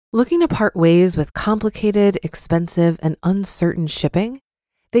Looking to part ways with complicated, expensive, and uncertain shipping?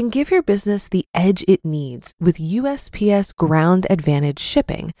 Then give your business the edge it needs with USPS Ground Advantage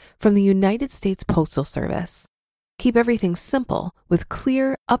shipping from the United States Postal Service. Keep everything simple with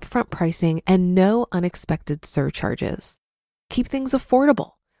clear, upfront pricing and no unexpected surcharges. Keep things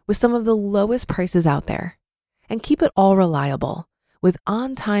affordable with some of the lowest prices out there. And keep it all reliable with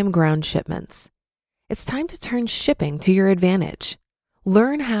on-time ground shipments. It's time to turn shipping to your advantage.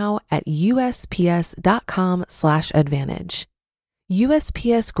 Learn how at USPS.com/advantage.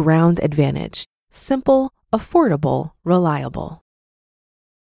 USPS Ground Advantage. Simple, affordable, reliable.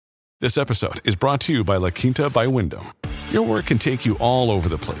 This episode is brought to you by La Quinta by Wyndham. Your work can take you all over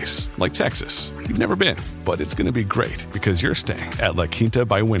the place, like Texas. You've never been, but it's going to be great because you're staying at La Quinta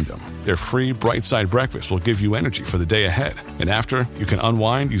by Wyndham. Their free Bright Side breakfast will give you energy for the day ahead. And after, you can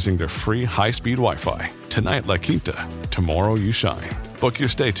unwind using their free high-speed Wi-Fi. Tonight, La Quinta. Tomorrow, you shine. Book your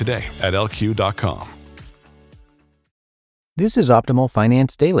stay today at LQ.com. This is Optimal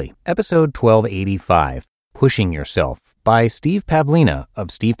Finance Daily, episode 1285, Pushing Yourself, by Steve Pavlina of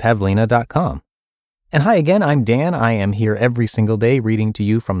stevepavlina.com. And hi again, I'm Dan. I am here every single day reading to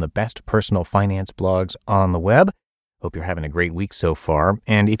you from the best personal finance blogs on the web. Hope you're having a great week so far.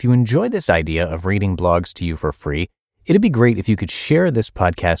 And if you enjoy this idea of reading blogs to you for free, it'd be great if you could share this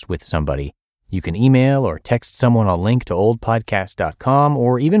podcast with somebody. You can email or text someone a link to oldpodcast.com,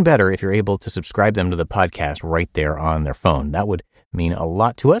 or even better, if you're able to subscribe them to the podcast right there on their phone. That would mean a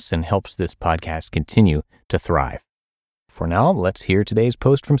lot to us and helps this podcast continue to thrive. For now, let's hear today's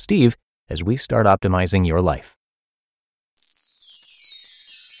post from Steve as we start optimizing your life.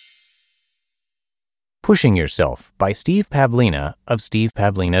 Pushing Yourself by Steve Pavlina of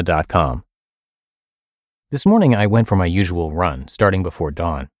stevepavlina.com. This morning I went for my usual run, starting before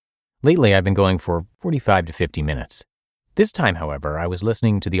dawn. Lately, I've been going for 45 to 50 minutes. This time, however, I was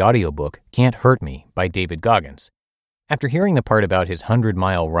listening to the audiobook Can't Hurt Me by David Goggins. After hearing the part about his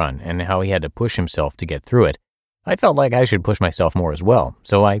 100-mile run and how he had to push himself to get through it, I felt like I should push myself more as well,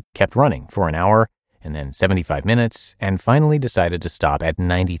 so I kept running for an hour, and then 75 minutes, and finally decided to stop at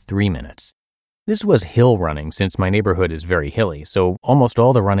 93 minutes. This was hill running since my neighborhood is very hilly, so almost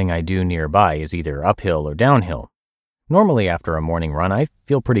all the running I do nearby is either uphill or downhill. Normally, after a morning run, I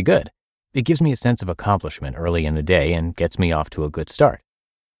feel pretty good. It gives me a sense of accomplishment early in the day and gets me off to a good start.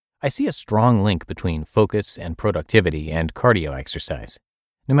 I see a strong link between focus and productivity and cardio exercise.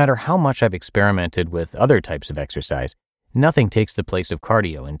 No matter how much I've experimented with other types of exercise, nothing takes the place of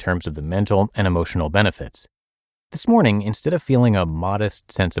cardio in terms of the mental and emotional benefits. This morning, instead of feeling a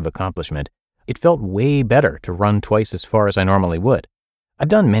modest sense of accomplishment, it felt way better to run twice as far as I normally would. I've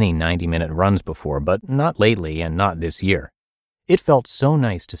done many 90-minute runs before, but not lately and not this year. It felt so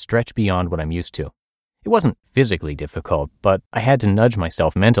nice to stretch beyond what I'm used to. It wasn't physically difficult, but I had to nudge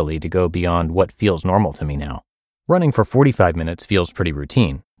myself mentally to go beyond what feels normal to me now. Running for 45 minutes feels pretty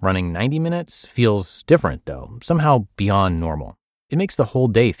routine. Running 90 minutes feels different, though, somehow beyond normal. It makes the whole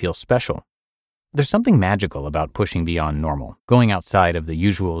day feel special. There's something magical about pushing beyond normal, going outside of the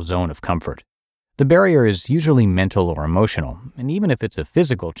usual zone of comfort. The barrier is usually mental or emotional, and even if it's a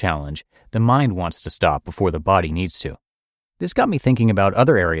physical challenge, the mind wants to stop before the body needs to. This got me thinking about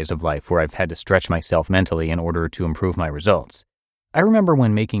other areas of life where I've had to stretch myself mentally in order to improve my results. I remember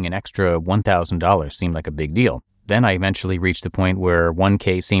when making an extra $1,000 seemed like a big deal. Then I eventually reached the point where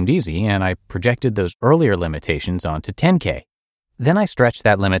 $1,000 seemed easy, and I projected those earlier limitations onto $10,000. Then I stretched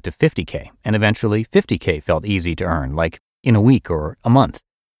that limit to $50,000, and eventually $50,000 felt easy to earn, like in a week or a month.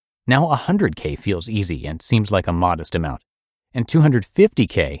 Now $100,000 feels easy and seems like a modest amount. And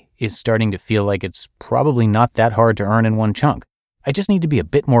 $250,000 is starting to feel like it's probably not that hard to earn in one chunk. I just need to be a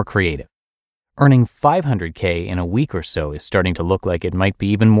bit more creative. Earning $500,000 in a week or so is starting to look like it might be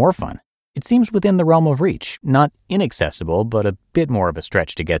even more fun. It seems within the realm of reach, not inaccessible, but a bit more of a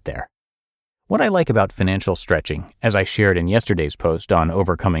stretch to get there. What I like about financial stretching, as I shared in yesterday's post on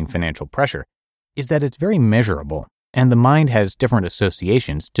overcoming financial pressure, is that it's very measurable, and the mind has different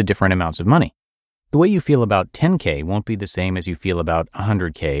associations to different amounts of money. The way you feel about $10,000 won't be the same as you feel about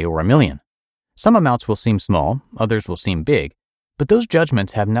 $100,000 or $1 million. Some amounts will seem small, others will seem big, but those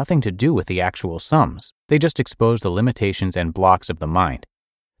judgments have nothing to do with the actual sums. They just expose the limitations and blocks of the mind.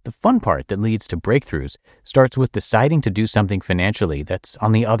 The fun part that leads to breakthroughs starts with deciding to do something financially that's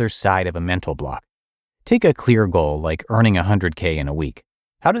on the other side of a mental block. Take a clear goal like earning $100,000 in a week.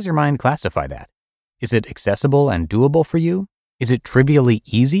 How does your mind classify that? Is it accessible and doable for you? Is it trivially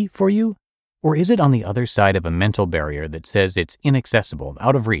easy for you? Or is it on the other side of a mental barrier that says it's inaccessible,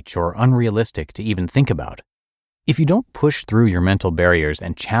 out of reach, or unrealistic to even think about? If you don't push through your mental barriers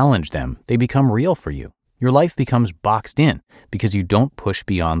and challenge them, they become real for you. Your life becomes boxed in because you don't push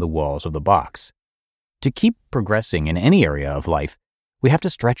beyond the walls of the box. To keep progressing in any area of life, we have to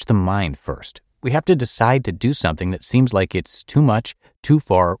stretch the mind first. We have to decide to do something that seems like it's too much, too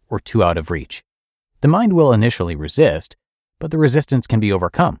far, or too out of reach. The mind will initially resist, but the resistance can be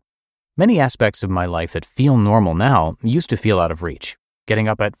overcome. Many aspects of my life that feel normal now used to feel out of reach. Getting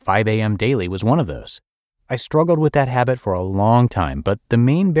up at 5 a.m. daily was one of those. I struggled with that habit for a long time, but the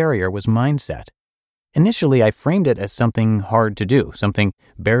main barrier was mindset. Initially, I framed it as something hard to do, something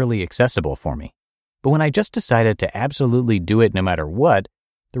barely accessible for me. But when I just decided to absolutely do it no matter what,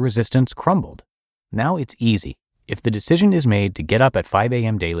 the resistance crumbled. Now it's easy. If the decision is made to get up at 5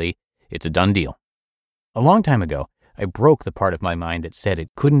 a.m. daily, it's a done deal. A long time ago, I broke the part of my mind that said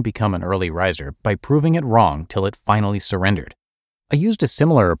it couldn't become an early riser by proving it wrong till it finally surrendered. I used a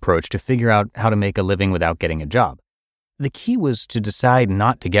similar approach to figure out how to make a living without getting a job. The key was to decide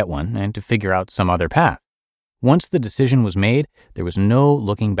not to get one and to figure out some other path. Once the decision was made, there was no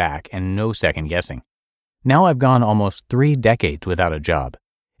looking back and no second guessing. Now I've gone almost 3 decades without a job,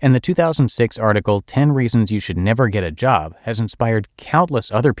 and the 2006 article 10 Reasons You Should Never Get a Job has inspired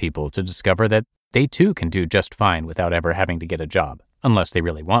countless other people to discover that they too can do just fine without ever having to get a job, unless they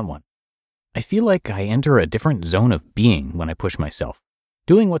really want one. I feel like I enter a different zone of being when I push myself.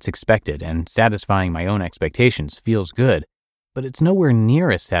 Doing what's expected and satisfying my own expectations feels good, but it's nowhere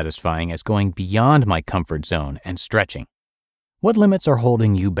near as satisfying as going beyond my comfort zone and stretching. What limits are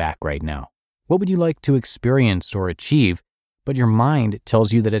holding you back right now? What would you like to experience or achieve, but your mind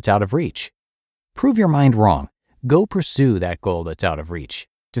tells you that it's out of reach? Prove your mind wrong. Go pursue that goal that's out of reach.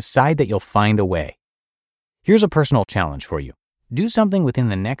 Decide that you'll find a way. Here's a personal challenge for you. Do something within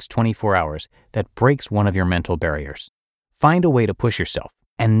the next 24 hours that breaks one of your mental barriers. Find a way to push yourself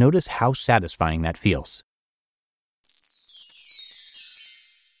and notice how satisfying that feels.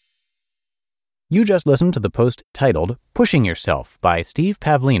 You just listened to the post titled Pushing Yourself by Steve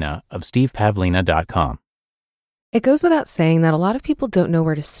Pavlina of stevepavlina.com. It goes without saying that a lot of people don't know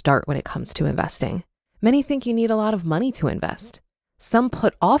where to start when it comes to investing. Many think you need a lot of money to invest. Some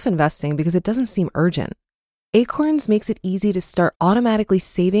put off investing because it doesn't seem urgent. Acorns makes it easy to start automatically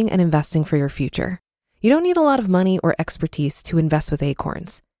saving and investing for your future. You don't need a lot of money or expertise to invest with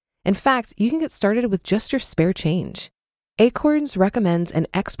Acorns. In fact, you can get started with just your spare change. Acorns recommends an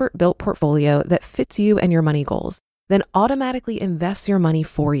expert-built portfolio that fits you and your money goals, then automatically invests your money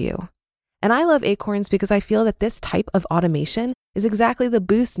for you. And I love Acorns because I feel that this type of automation is exactly the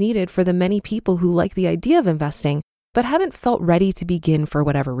boost needed for the many people who like the idea of investing, but haven't felt ready to begin for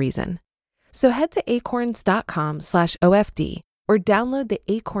whatever reason. So head to acorns.com/OFD or download the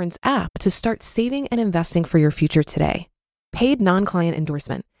Acorns app to start saving and investing for your future today. Paid non-client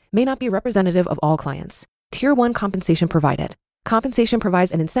endorsement may not be representative of all clients. Tier 1 compensation provided. Compensation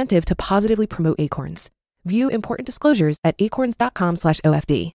provides an incentive to positively promote Acorns. View important disclosures at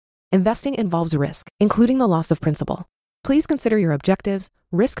acorns.com/OFD. Investing involves risk, including the loss of principal. Please consider your objectives,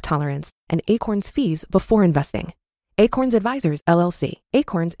 risk tolerance, and Acorns fees before investing. Acorns Advisors, LLC.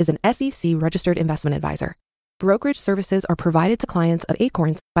 Acorns is an SEC-registered investment advisor. Brokerage services are provided to clients of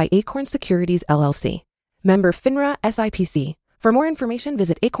Acorns by Acorns Securities, LLC. Member FINRA SIPC. For more information,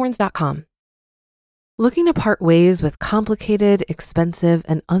 visit acorns.com. Looking to part ways with complicated, expensive,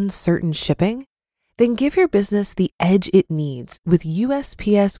 and uncertain shipping? Then give your business the edge it needs with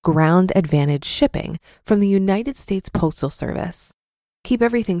USPS Ground Advantage shipping from the United States Postal Service. Keep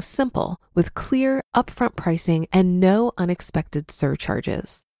everything simple with clear, upfront pricing and no unexpected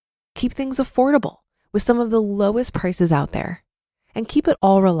surcharges. Keep things affordable with some of the lowest prices out there. And keep it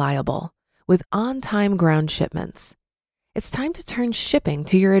all reliable with on-time ground shipments. It's time to turn shipping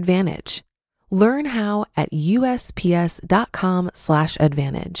to your advantage. Learn how at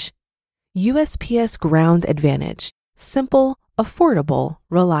USPS.com/advantage. USPS Ground Advantage. Simple, affordable,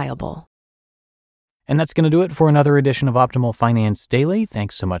 reliable. And that's going to do it for another edition of Optimal Finance Daily.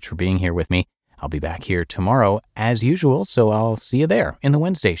 Thanks so much for being here with me. I'll be back here tomorrow as usual, so I'll see you there in the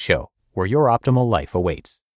Wednesday show, where your optimal life awaits.